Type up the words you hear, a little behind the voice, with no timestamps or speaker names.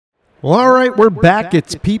Well, all right, we're back.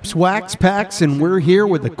 It's Peeps Wax Packs, and we're here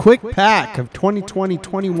with a quick pack of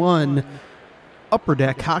 2020-21 Upper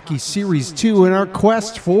Deck Hockey Series 2 in our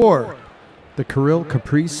quest for the Kirill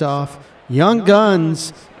Kaprizov Young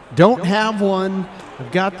Guns. Don't have one.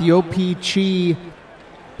 I've got the OPC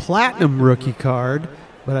Platinum rookie card,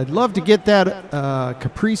 but I'd love to get that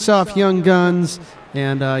Kaprizov Young Guns.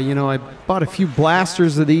 And, I bought a few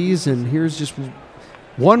blasters of these, and here's just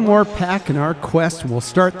one more pack in our quest. We'll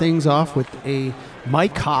start things off with a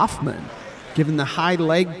Mike Hoffman, given the high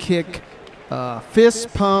leg kick,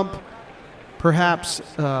 fist pump, perhaps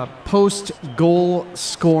post-goal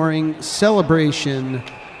scoring celebration.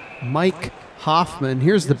 Mike Hoffman.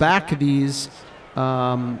 Here's the back of these.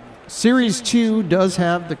 Series 2 does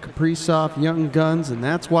have the Kaprizov Young Guns, and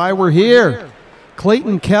that's why we're here.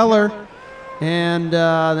 Clayton Keller, and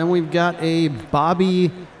then we've got a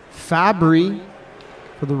Bobby Fabry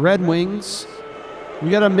for the Red Wings.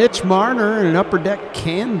 We got a Mitch Marner and an Upper Deck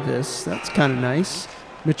canvas. That's kind of nice.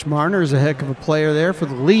 Mitch Marner is a heck of a player there for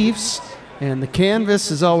the Leafs, and the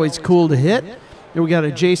canvas is always cool to hit. Then we got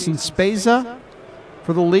a Jason Spezza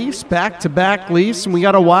for the Leafs, back-to-back Leafs, and we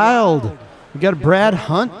got a Wild. We got a Brad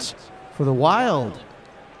Hunt for the Wild.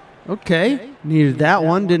 Okay, needed that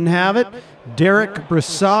one, didn't have it. Derek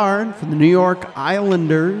Brassard for the New York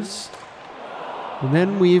Islanders. And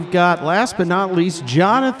then we've got, last but not least,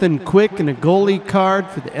 Jonathan Quick and a goalie card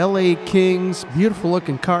for the LA Kings. Beautiful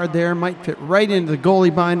looking card there. Might fit right into the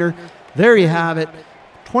goalie binder. There you have it.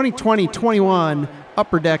 2020-21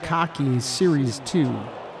 Upper Deck Hockey Series 2.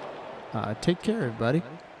 Take care, everybody.